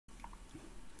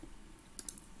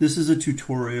This is a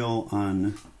tutorial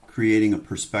on creating a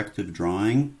perspective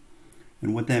drawing,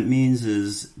 and what that means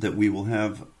is that we will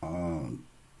have a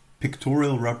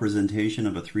pictorial representation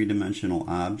of a three-dimensional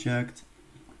object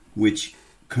which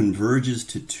converges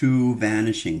to two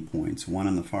vanishing points, one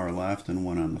on the far left and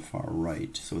one on the far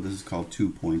right. So this is called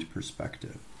two-point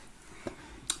perspective.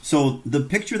 So the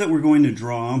picture that we're going to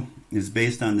draw is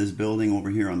based on this building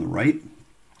over here on the right.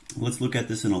 Let's look at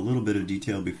this in a little bit of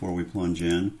detail before we plunge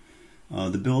in.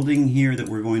 The building here that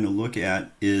we're going to look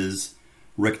at is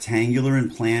rectangular in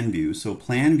plan view. So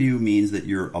plan view means that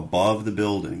you're above the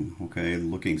building, okay,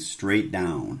 looking straight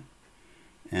down.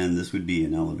 And this would be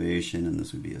an elevation and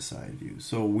this would be a side view.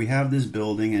 So we have this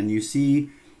building, and you see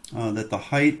that the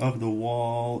height of the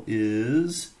wall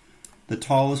is, the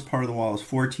tallest part of the wall is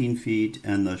 14 feet,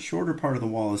 and the shorter part of the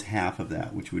wall is half of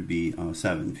that, which would be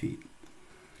 7 feet.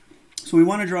 So we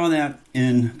want to draw that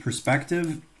in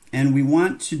perspective, and we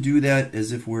want to do that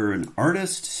as if we're an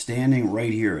artist standing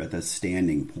right here at the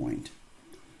standing point.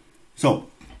 So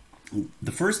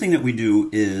the first thing that we do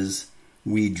is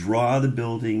we draw the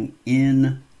building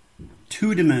in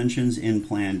 2 dimensions in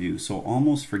plan view. So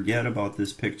almost forget about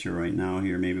this picture right now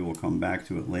here. Maybe we'll come back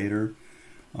to it later.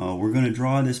 We're going to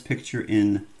draw this picture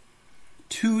in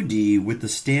 2D with the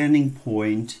standing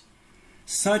point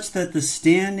such that the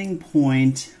standing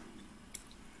point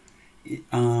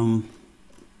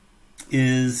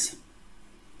is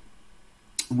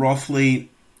roughly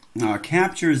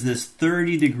captures this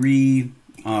 30-degree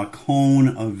cone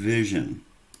of vision.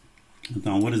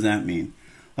 Now, what does that mean?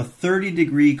 A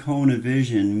 30-degree cone of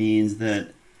vision means that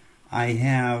I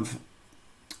have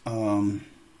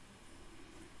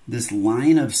this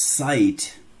line of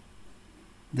sight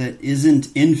that isn't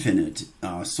infinite.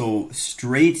 So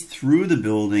straight through the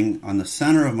building on the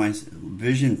center of my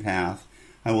vision path,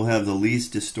 I will have the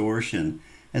least distortion.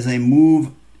 As I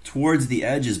move towards the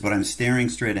edges, but I'm staring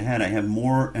straight ahead, I have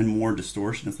more and more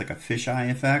distortion. It's like a fisheye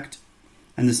effect.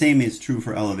 And the same is true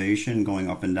for elevation, going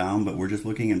up and down, but we're just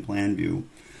looking in plan view.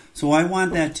 So I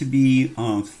want that to be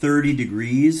 30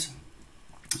 degrees.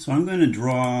 So I'm going to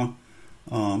draw,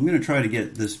 I'm going to try to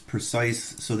get this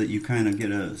precise so that you kind of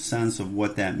get a sense of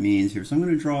what that means here. So I'm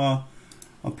going to draw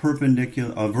a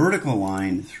vertical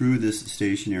line through this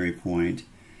stationary point.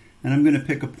 And I'm going to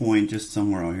pick a point just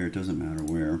somewhere out here, it doesn't matter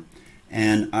where.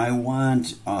 And I want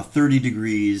 30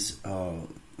 degrees,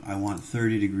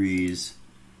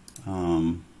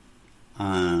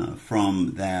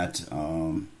 from that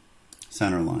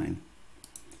center line.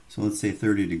 So let's say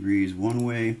 30 degrees one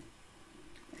way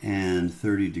and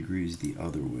 30 degrees the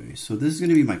other way. So this is going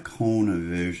to be my cone of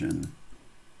vision.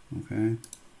 Okay?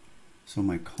 So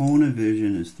my cone of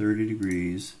vision is 30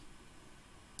 degrees.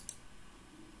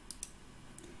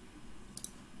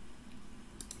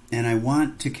 And I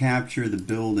want to capture the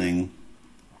building.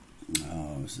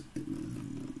 First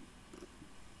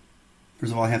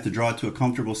of all, I have to draw it to a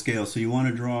comfortable scale. So you want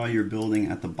to draw your building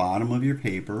at the bottom of your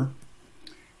paper,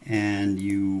 and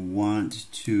you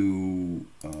want to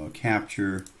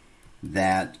capture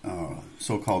that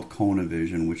so-called cone of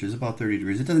vision, which is about 30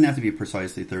 degrees. It doesn't have to be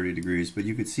precisely 30 degrees, but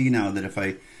you could see now that if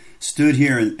I stood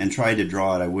here and tried to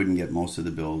draw it, I wouldn't get most of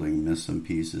the building, miss some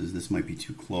pieces. This might be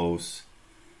too close.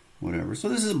 Whatever. So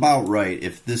this is about right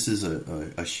if this is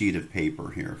a sheet of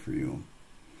paper here for you.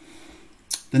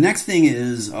 The next thing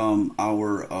is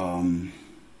our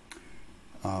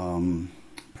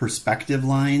perspective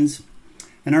lines.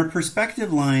 And our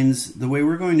perspective lines, the way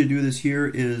we're going to do this here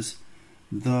is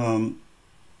the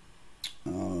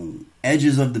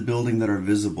edges of the building that are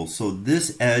visible. So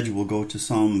this edge will go to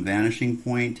some vanishing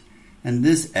point, and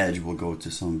this edge will go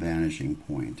to some vanishing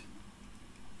point.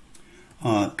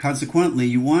 Consequently,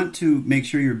 you want to make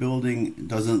sure your building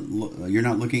doesn't you're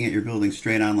not looking at your building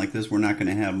straight on like this. We're not going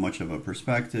to have much of a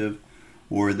perspective,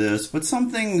 or this, but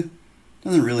something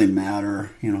doesn't really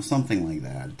matter, you know, something like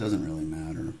that. It doesn't really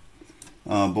matter.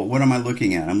 But what am I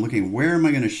looking at? I'm looking, where am I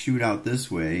going to shoot out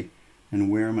this way, and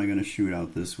where am I going to shoot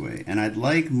out this way? And I'd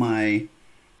like my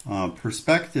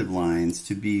perspective lines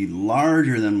to be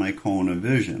larger than my cone of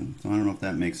vision. So I don't know if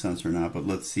that makes sense or not, but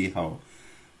let's see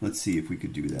if we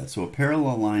could do that. So a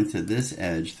parallel line to this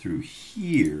edge through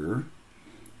here,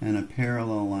 and a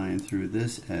parallel line through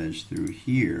this edge through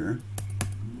here.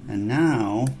 And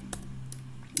now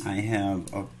I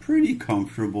have a pretty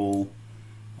comfortable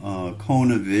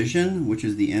cone of vision, which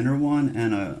is the inner one,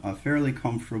 and a fairly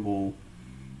comfortable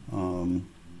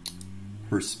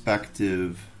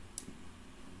perspective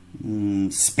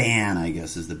span, I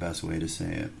guess is the best way to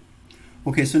say it.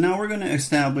 Okay, so now we're going to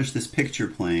establish this picture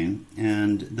plane,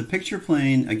 and the picture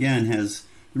plane again has,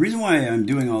 the reason why I'm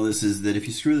doing all this is that if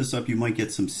you screw this up you might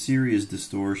get some serious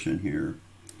distortion here.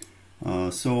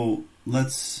 So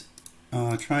let's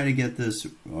try to get this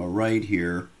right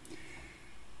here,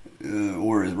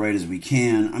 or as right as we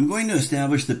can. I'm going to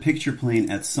establish the picture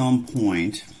plane at some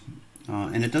point,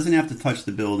 and it doesn't have to touch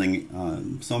the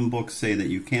building. Some books say that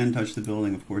you can touch the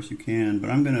building. Of course you can, but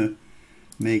I'm going to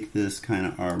make this kind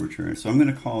of arbitrary. So I'm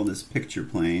going to call this picture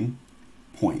plane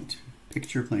point.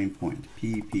 Picture plane point,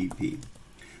 PPP.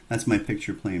 That's my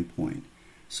picture plane point.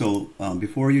 So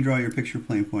before you draw your picture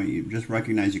plane point, you just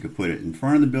recognize you could put it in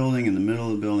front of the building, in the middle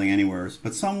of the building, anywhere,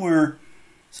 but somewhere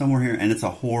here, and it's a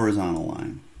horizontal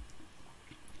line.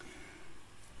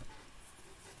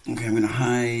 Okay, I'm going to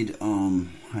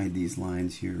hide these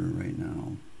lines here right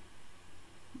now.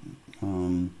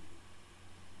 I'm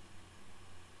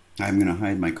going to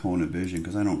hide my cone of vision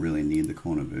because I don't really need the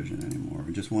cone of vision anymore.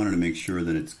 I just wanted to make sure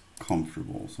that it's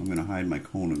comfortable. So I'm going to hide my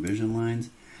cone of vision lines.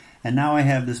 And now I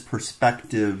have this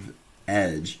perspective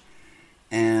edge.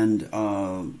 And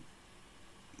I'm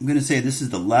going to say this is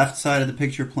the left side of the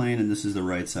picture plane and this is the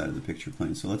right side of the picture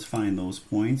plane. So let's find those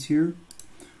points here.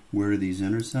 Where do these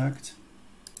intersect?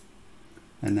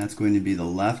 And that's going to be the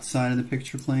left side of the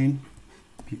picture plane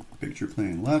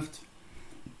left.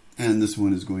 And this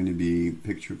one is going to be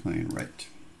picture plane right.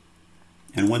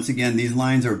 And once again, these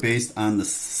lines are based on the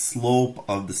slope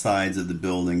of the sides of the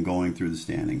building going through the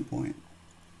standing point.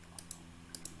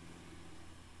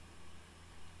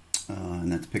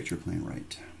 And that's picture plane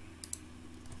right.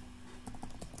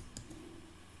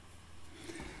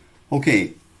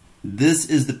 Okay, this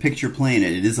is the picture plane.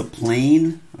 It is a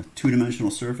plane, a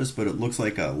two-dimensional surface, but it looks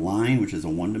like a line, which is a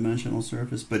one-dimensional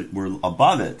surface, but we're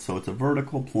above it, so it's a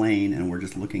vertical plane, and we're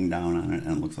just looking down on it,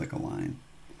 and it looks like a line.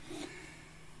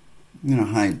 I'm going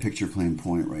to hide picture plane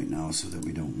point right now so that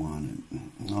we don't want it.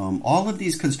 All of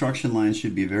these construction lines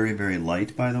should be very, very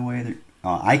light, by the way.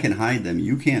 I can hide them.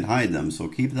 You can't hide them, so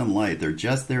keep them light. They're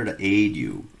just there to aid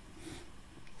you.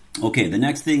 Okay, the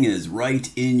next thing is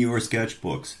write in your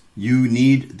sketchbooks. You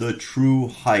need the true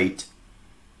height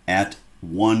at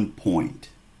 1 point.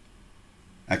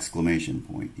 Exclamation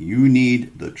point. You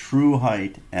need the true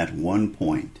height at 1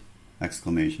 point.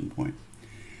 Exclamation point.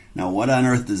 Now, what on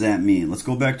earth does that mean? Let's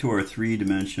go back to our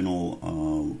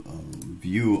three-dimensional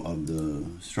view of the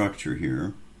structure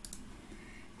here.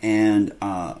 And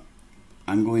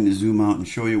I'm going to zoom out and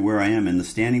show you where I am, and the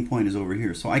standing point is over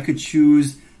here. So I could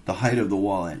choose the height of the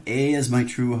wall at A as my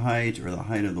true height, or the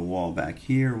height of the wall back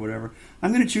here, whatever.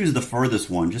 I'm going to choose the furthest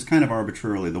one, just kind of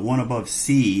arbitrarily. The one above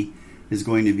C is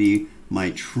going to be my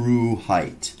true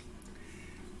height.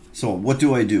 So what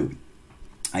do?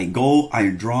 I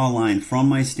draw a line from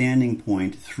my standing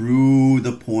point through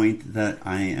the point that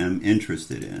I am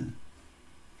interested in.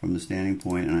 From the standing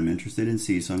point, and I'm interested in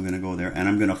C, so I'm going to go there, and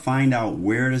I'm going to find out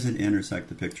where does it intersect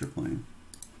the picture plane.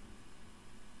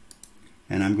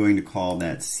 And I'm going to call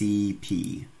that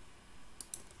CP.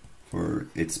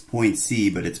 It's point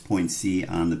C, but it's point C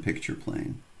on the picture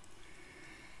plane.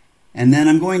 And then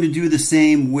I'm going to do the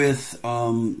same with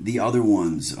the other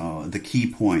ones, the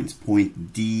key points,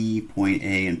 point D, point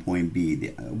A, and point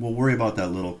B. We'll worry about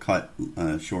that little cut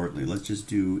shortly. Let's just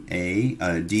do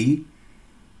D.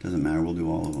 Doesn't matter, we'll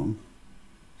do all of them.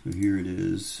 So here it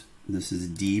is. This is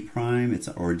D prime,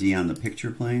 or D on the picture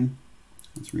plane.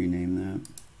 Let's rename that.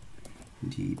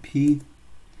 DP.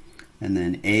 And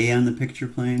then A on the picture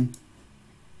plane.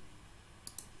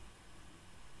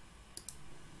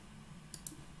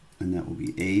 And that will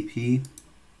be AP.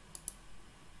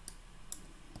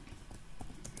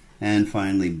 And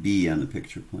finally B on the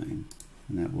picture plane.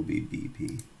 And that will be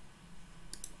BP.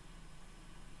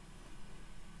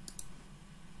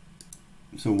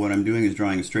 So what I'm doing is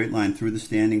drawing a straight line through the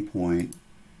standing point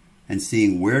and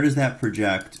seeing where does that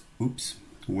project,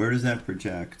 where does that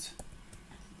project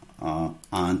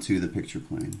onto the picture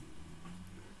plane.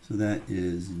 So that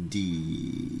is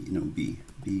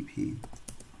BP.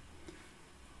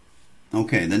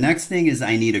 Okay, the next thing is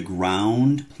I need a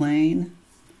ground plane.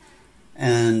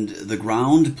 And the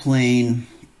ground plane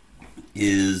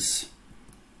is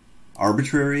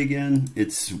arbitrary again.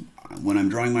 It's when I'm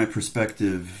drawing my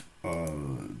perspective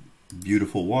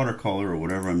beautiful watercolor or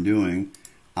whatever I'm doing,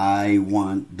 I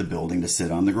want the building to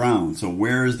sit on the ground. So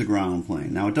where is the ground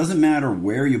plane? Now it doesn't matter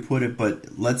where you put it,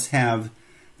 but let's have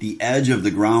the edge of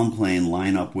the ground plane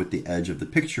line up with the edge of the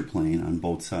picture plane on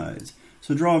both sides.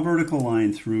 So draw a vertical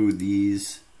line through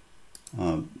these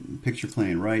picture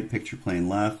plane right, picture plane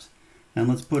left, and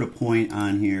let's put a point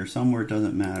on here somewhere, it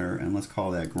doesn't matter, and let's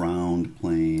call that ground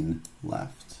plane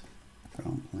left.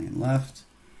 Ground plane left,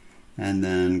 and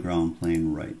then ground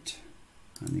plane right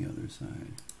on the other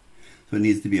side. So it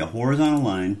needs to be a horizontal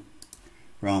line,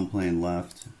 ground plane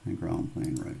left, and ground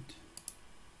plane right.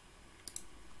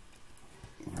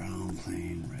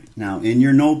 Now, in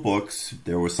your notebooks,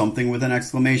 there was something with an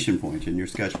exclamation point in your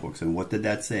sketchbooks. And what did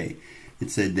that say?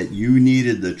 It said that you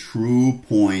needed the true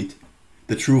point,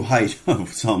 the true height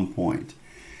of some point.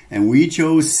 And we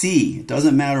chose C. It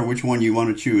doesn't matter which one you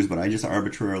want to choose, but I just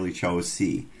arbitrarily chose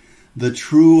C. The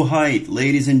true height,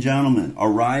 ladies and gentlemen,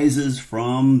 arises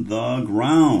from the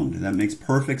ground. That makes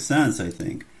perfect sense, I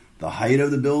think. The height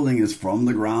of the building is from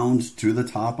the ground to the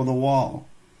top of the wall.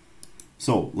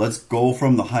 So let's go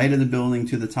from the height of the building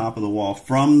to the top of the wall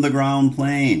from the ground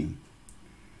plane.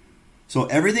 So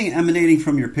everything emanating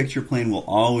from your picture plane will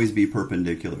always be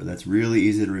perpendicular. That's really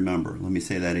easy to remember. Let me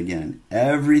say that again.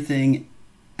 Everything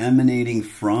emanating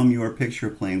from your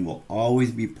picture plane will always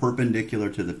be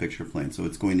perpendicular to the picture plane. So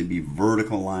it's going to be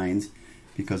vertical lines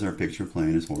because our picture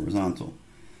plane is horizontal.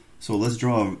 So let's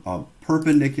draw a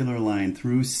perpendicular line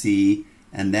through C,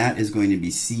 and that is going to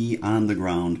be C on the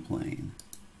ground plane.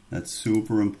 That's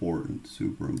super important,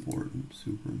 super important,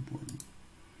 super important.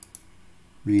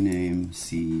 Rename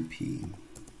CP.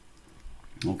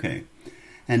 Okay.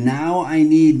 And now I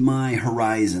need my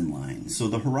horizon line. So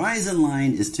the horizon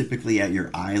line is typically at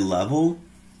your eye level,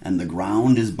 and the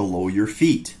ground is below your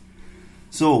feet.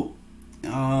 So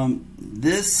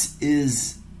this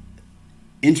is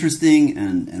interesting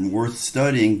and worth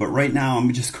studying, but right now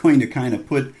I'm just going to kind of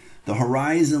put the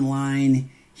horizon line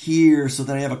here so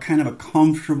that I have a kind of a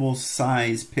comfortable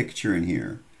size picture in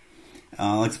here.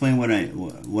 I'll explain what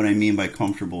I mean by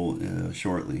comfortable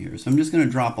shortly here. So I'm just going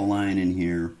to drop a line in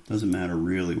here. Doesn't matter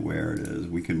really where it is.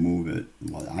 We can move it.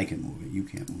 Well, I can move it. You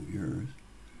can't move yours.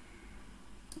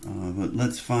 But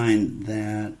let's find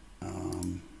that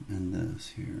and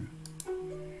this here.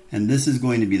 And this is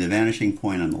going to be the vanishing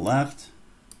point on the left.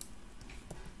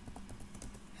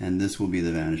 And this will be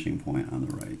the vanishing point on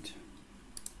the right.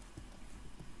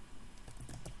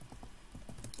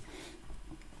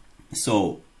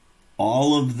 So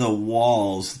all of the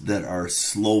walls that are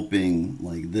sloping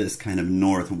like this, kind of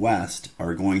northwest,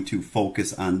 are going to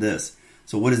focus on this.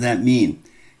 So what does that mean?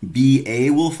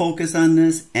 BA will focus on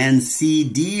this, and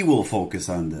CD will focus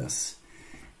on this.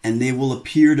 And they will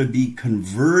appear to be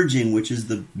converging, which is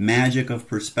the magic of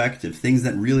perspective. Things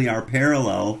that really are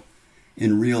parallel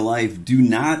in real life do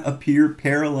not appear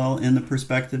parallel in the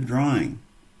perspective drawing.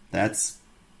 That's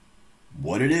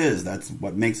what it is. That's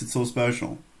what makes it so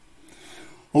special.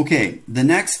 Okay, the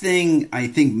next thing I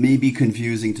think may be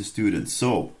confusing to students.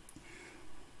 So,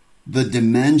 the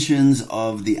dimensions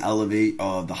of the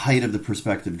the height of the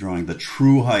perspective drawing, the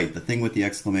true height, the thing with the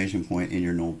exclamation point in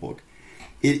your notebook.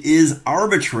 It is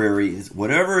arbitrary,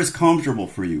 whatever is comfortable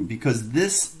for you, because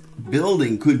this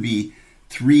building could be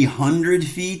 300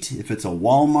 feet if it's a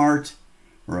Walmart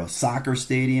or a soccer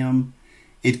stadium.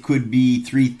 It could be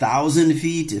 3,000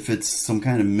 feet if it's some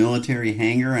kind of military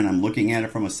hangar and I'm looking at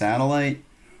it from a satellite.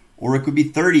 Or it could be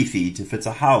 30 feet if it's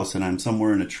a house and I'm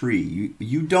somewhere in a tree.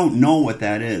 You don't know what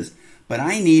that is. But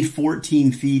I need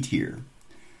 14 feet here.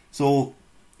 So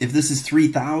if this is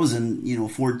 3,000,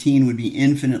 14 would be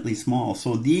infinitely small.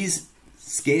 So these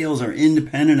scales are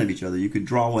independent of each other. You could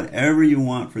draw whatever you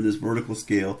want for this vertical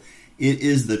scale. It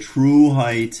is the true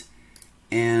height,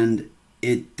 and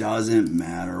it doesn't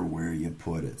matter where you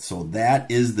put it. So that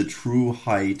is the true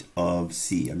height of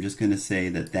C. I'm just going to say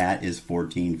that that is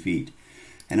 14 feet.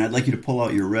 And I'd like you to pull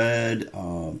out your red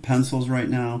pencils right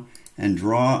now and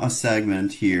draw a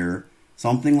segment here,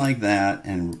 something like that,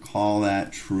 and call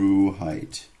that true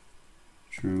height.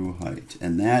 True height.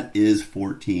 And that is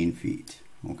 14 feet.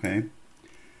 Okay?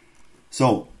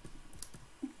 So,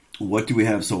 what do we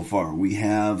have so far? We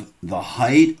have the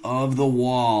height of the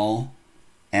wall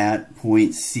at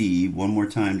point C. One more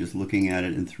time, just looking at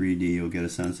it in 3D, you'll get a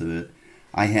sense of it.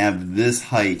 I have this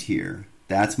height here.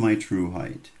 That's my true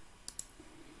height.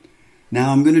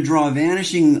 Now I'm going to draw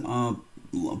vanishing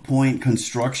point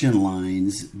construction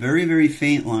lines, very, very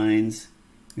faint lines.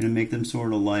 I'm going to make them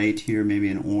sort of light here, maybe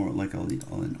an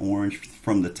orange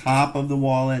from the top of the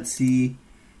wall at C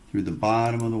through the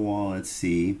bottom of the wall at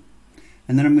C.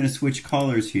 And then I'm going to switch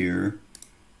colors here.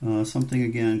 Something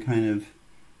again kind of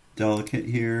delicate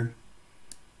here.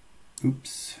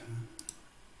 Oops.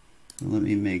 So let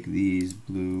me make these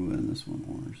blue and this one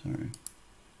orange, sorry.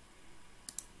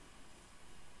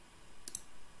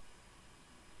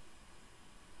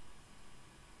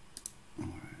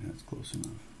 That's close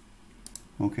enough.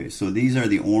 Okay, so these are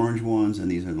the orange ones and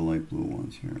these are the light blue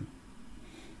ones here.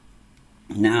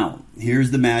 Now, here's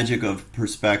the magic of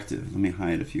perspective. Let me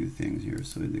hide a few things here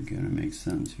so that again it makes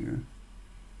sense here.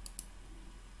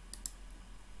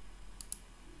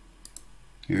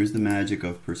 Here's the magic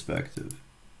of perspective.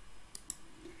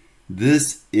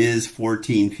 This is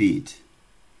 14 feet.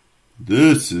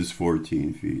 This is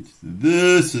 14 feet.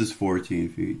 This is 14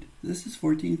 feet. This is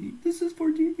 14 feet. This is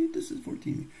 14 feet. This is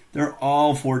 14 feet. They're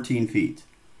all 14 feet.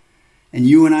 And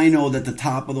you and I know that the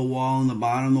top of the wall and the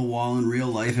bottom of the wall in real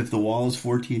life, if the wall is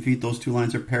 14 feet, those two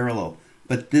lines are parallel.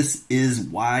 But this is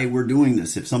why we're doing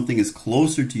this. If something is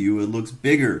closer to you, it looks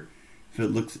bigger.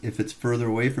 If it's further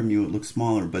away from you, it looks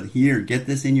smaller. But here, get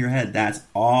this in your head. That's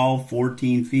all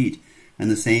 14 feet. And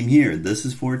the same here. This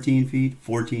is 14 feet,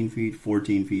 14 feet,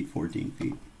 14 feet, 14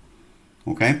 feet.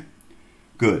 Okay?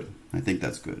 Good. I think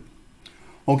that's good.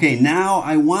 Okay, now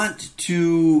I want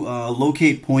to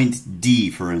locate point D,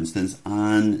 for instance,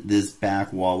 on this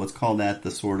back wall. Let's call that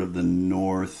the sort of the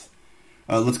north,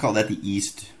 let's call that the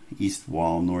east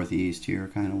wall, northeast here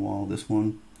kind of wall, this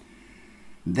one.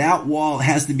 That wall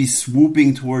has to be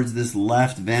swooping towards this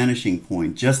left vanishing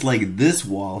point, just like this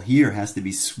wall here has to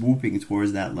be swooping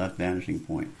towards that left vanishing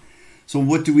point. So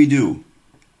what do we do?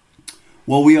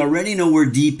 Well, we already know where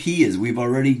DP is. We've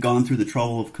already gone through the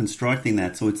trouble of constructing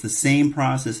that, so it's the same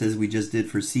process as we just did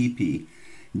for CP.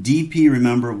 DP,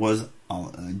 remember, was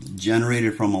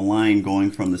generated from a line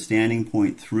going from the standing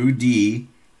point through D,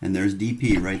 and there's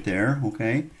DP right there,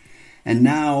 okay? And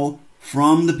now,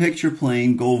 from the picture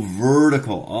plane, go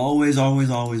vertical. Always, always,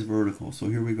 always vertical. So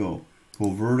here we go. Go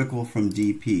vertical from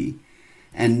DP.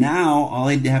 And now, all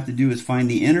I have to do is find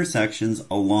the intersections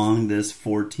along this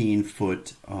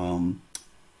 14-foot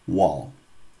wall.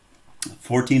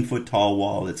 14-foot tall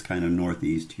wall that's kind of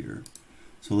northeast here.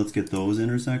 So let's get those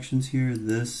intersections here.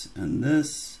 This and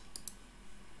this.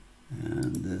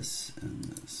 And this and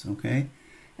this. Okay?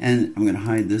 And I'm going to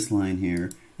hide this line here.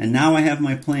 And now I have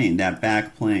my plane, that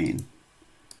back plane.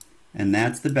 And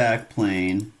that's the back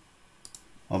plane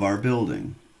of our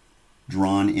building,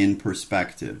 drawn in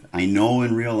perspective. I know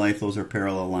in real life those are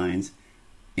parallel lines.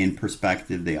 In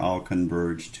perspective, they all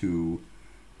converge to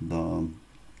the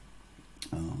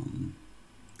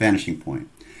vanishing point.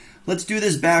 Let's do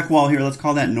this back wall here. Let's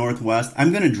call that northwest.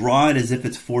 I'm going to draw it as if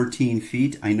it's 14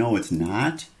 feet. I know it's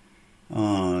not.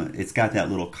 It's got that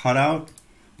little cutout.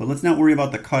 But let's not worry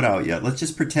about the cutout yet. Let's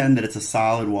just pretend that it's a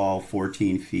solid wall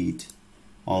 14 feet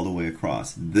all the way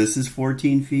across. This is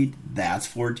 14 feet. That's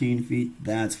 14 feet.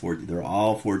 That's 14. They're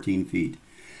all 14 feet.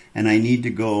 And I need to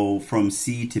go from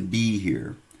C to B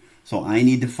here. So I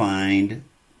need to find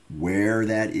where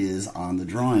that is on the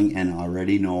drawing, and I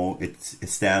already know it's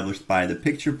established by the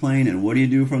picture plane. And what do you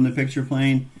do from the picture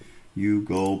plane? You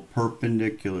go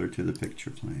perpendicular to the picture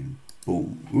plane.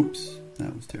 Boom. Oops,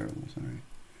 that was terrible, sorry.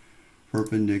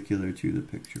 Perpendicular to the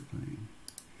picture plane.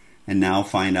 And now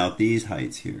find out these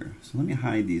heights here. So let me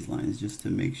hide these lines just to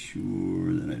make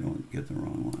sure that I don't get the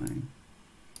wrong line.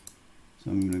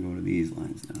 So I'm going to go to these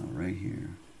lines now, right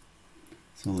here.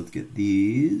 So let's get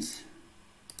these.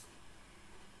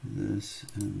 This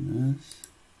and this.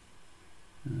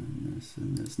 And this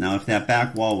and this. Now if that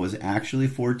back wall was actually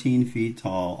 14 feet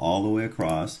tall all the way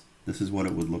across, this is what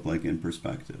it would look like in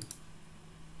perspective.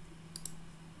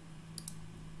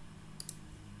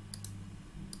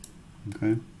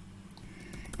 Okay.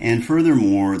 And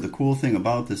furthermore, the cool thing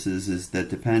about this is that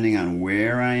depending on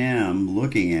where I am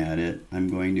looking at it, I'm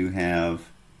going to have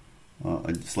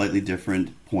a slightly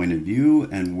different point of view,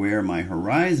 and where my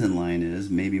horizon line is,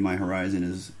 maybe my horizon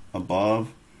is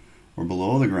above or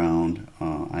below the ground,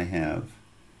 I have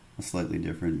a slightly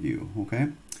different view. Okay,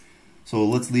 so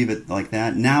let's leave it like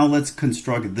that. Now let's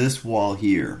construct this wall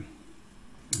here.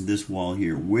 This wall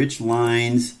here. Which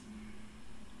lines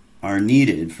are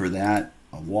needed for that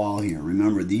wall here?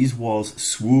 Remember, these walls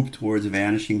swoop towards a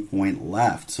vanishing point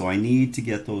left, so I need to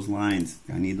get those lines.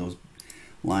 I need those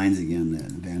lines again,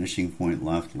 that vanishing point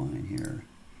left line here.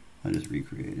 I'll just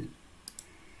recreate it.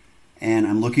 And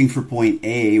I'm looking for point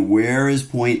A. Where is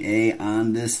point A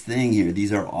on this thing here?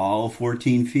 These are all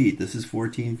 14 feet. This is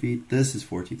 14 feet. This is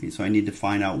 14 feet. So I need to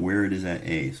find out where it is at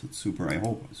A. So it's super, I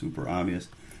hope, super obvious.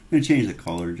 I'm going to change the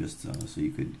color just so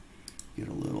you could get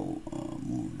a little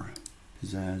more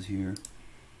pizzazz here.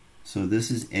 So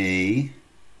this is A.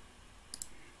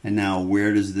 And now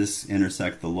where does this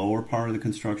intersect the lower part of the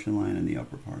construction line and the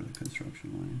upper part of the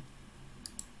construction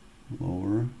line?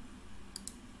 Lower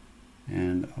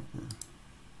and upper.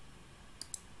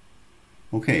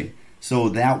 Okay, so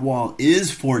that wall is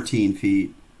 14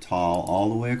 feet tall all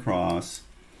the way across,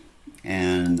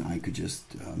 and I could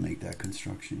just make that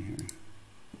construction here.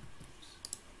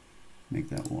 Make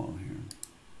that wall here.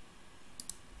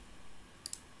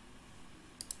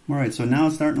 Alright, so now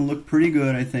it's starting to look pretty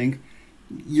good, I think.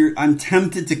 I'm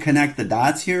tempted to connect the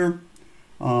dots here.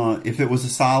 If it was a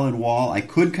solid wall, I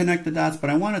could connect the dots, but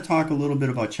I want to talk a little bit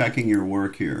about checking your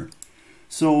work here.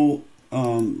 So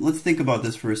let's think about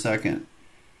this for a second.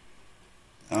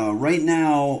 right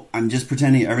now, I'm just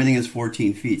pretending everything is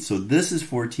 14 feet. So this is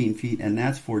 14 feet, and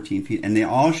that's 14 feet, and they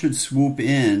all should swoop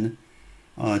in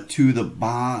to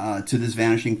this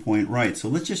vanishing point right. So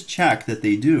let's just check that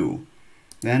they do.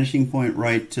 Vanishing point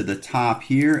right to the top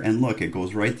here, and look, it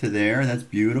goes right to there. That's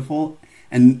beautiful.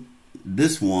 And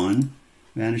this one,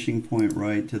 vanishing point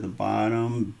right to the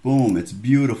bottom, boom, it's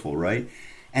beautiful, right?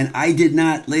 And I did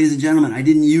not, ladies and gentlemen, I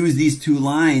didn't use these two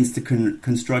lines to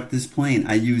construct this plane.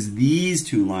 I used these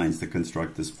two lines to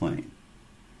construct this plane.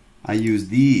 I used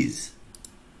these.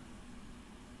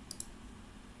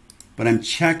 But I'm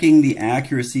checking the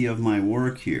accuracy of my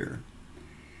work here.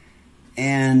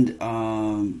 And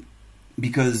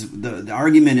because the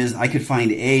argument is I could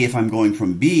find A if I'm going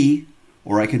from B,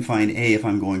 or I can find A if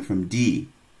I'm going from D.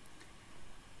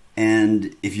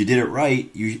 And if you did it right,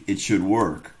 it should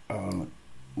work.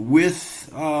 With,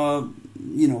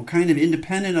 you know, kind of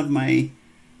independent of my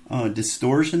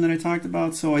distortion that I talked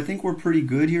about. So I think we're pretty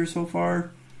good here so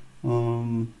far.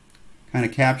 Kind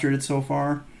of captured it so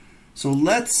far. So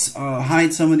let's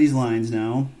hide some of these lines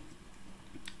now.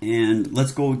 And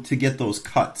let's go to get those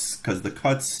cuts, because the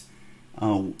cuts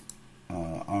are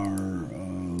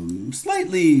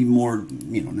slightly more,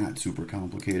 you know, not super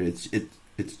complicated.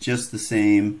 It's just the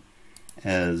same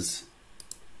as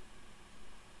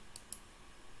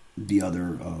the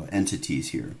other entities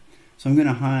here. So I'm going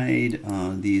to hide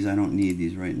these. I don't need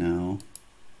these right now.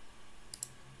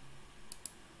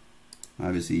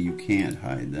 Obviously, you can't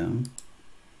hide them.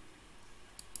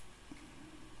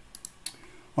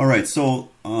 All right, so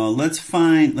let's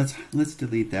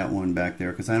delete that one back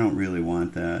there because I don't really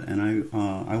want that, and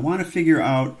I want to figure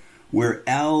out where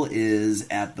L is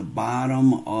at the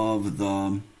bottom of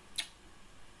the.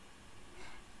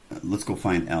 Let's go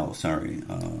find L. Sorry,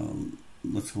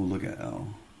 let's go look at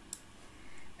L.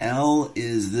 L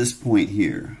is this point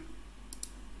here.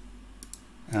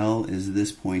 L is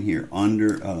this point here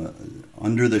under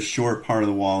the short part of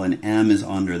the wall, and M is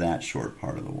under that short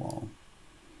part of the wall.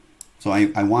 So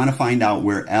I want to find out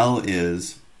where L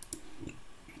is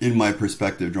in my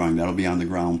perspective drawing. That'll be on the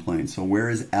ground plane. So where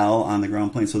is L on the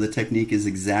ground plane? So the technique is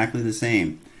exactly the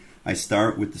same. I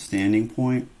start with the standing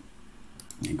point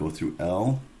and go through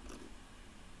L.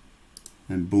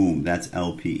 And boom, that's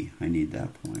LP. I need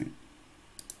that point.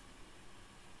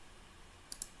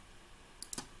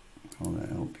 Call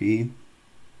that LP.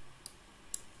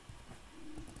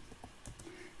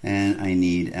 And I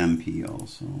need MP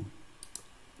also.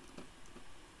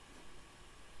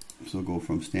 So go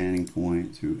from standing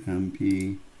point to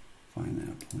MP, find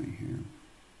that point here.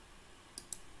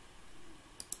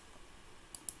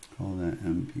 Call that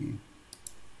MP.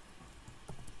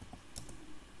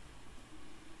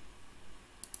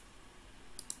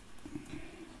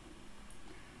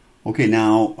 Okay,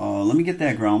 now let me get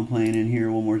that ground plane in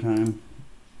here one more time.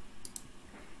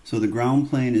 So the ground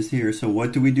plane is here. So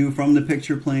what do we do from the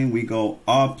picture plane? We go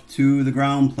up to the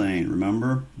ground plane.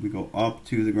 Remember? We go up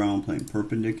to the ground plane.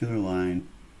 Perpendicular line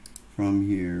from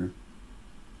here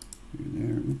to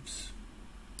there. Oops.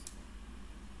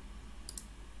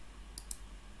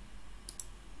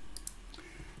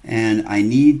 And I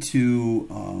need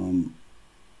to,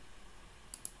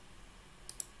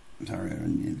 sorry, I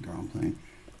don't need the ground plane.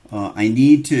 I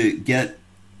need to get,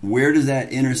 where does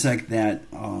that intersect that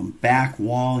back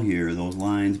wall here, those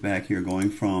lines back here going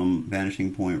from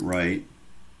vanishing point right.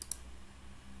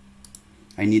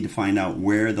 I need to find out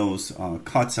where those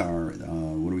cuts are.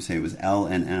 What do we say? It was L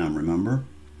and M, remember?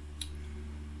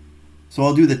 So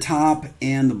I'll do the top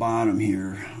and the bottom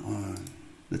here.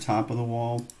 The top of the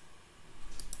wall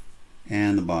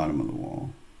and the bottom of the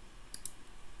wall.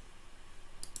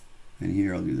 And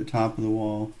here I'll do the top of the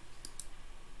wall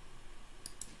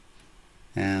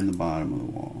and the bottom of the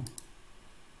wall.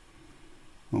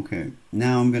 Okay,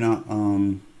 now I'm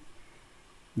gonna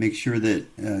make sure that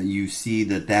you see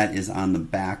that that is on the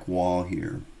back wall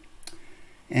here.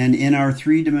 And in our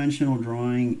three-dimensional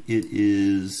drawing, it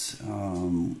is,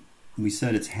 we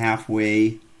said it's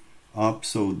halfway up,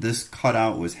 so this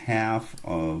cutout was half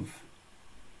of,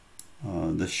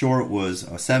 the short was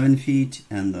 7 feet,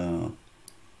 and the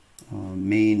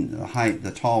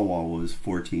the tall wall was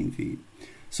 14 feet.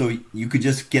 So you could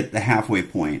just get the halfway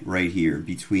point right here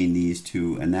between these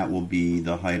two, and that will be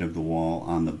the height of the wall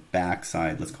on the back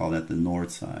side. Let's call that the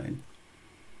north side.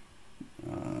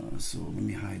 So let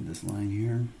me hide this line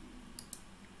here.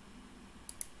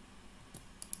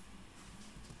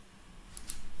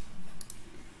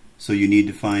 So you need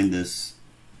to find this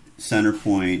center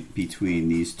point between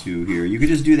these two here. You could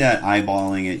just do that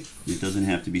eyeballing it. It doesn't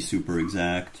have to be super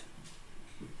exact.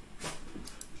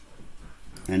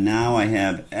 And now I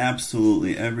have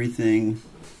absolutely everything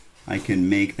I can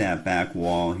make that back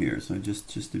wall here. So just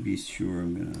to be sure,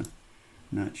 I'm gonna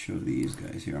not show these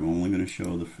guys here. I'm only gonna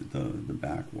show the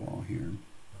back wall here.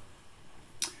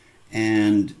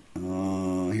 And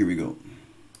here we go.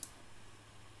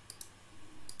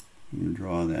 I'm gonna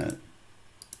draw that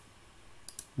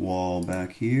wall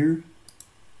back here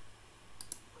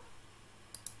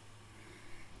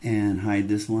and hide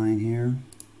this line here.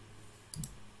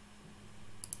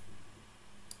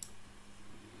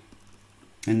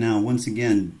 And now, once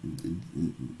again,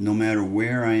 no matter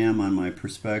where I am on my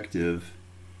perspective,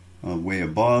 way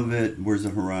above it, where's the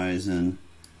horizon,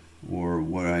 or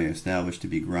what I established to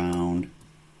be ground,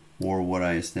 or what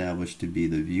I established to be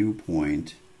the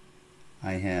viewpoint,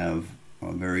 I have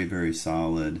a very, very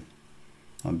solid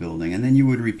building. And then you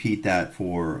would repeat that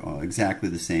for exactly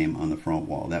the same on the front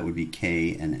wall. That would be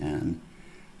K and N.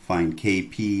 Find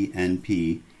KP,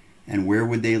 NP. And where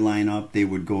would they line up? They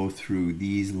would go through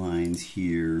these lines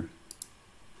here,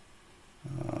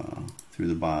 through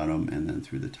the bottom, and then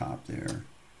through the top there.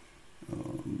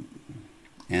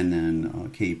 And then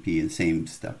KP, the same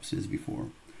steps as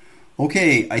before.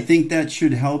 Okay, I think that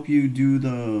should help you do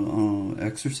the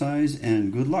exercise,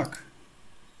 and good luck.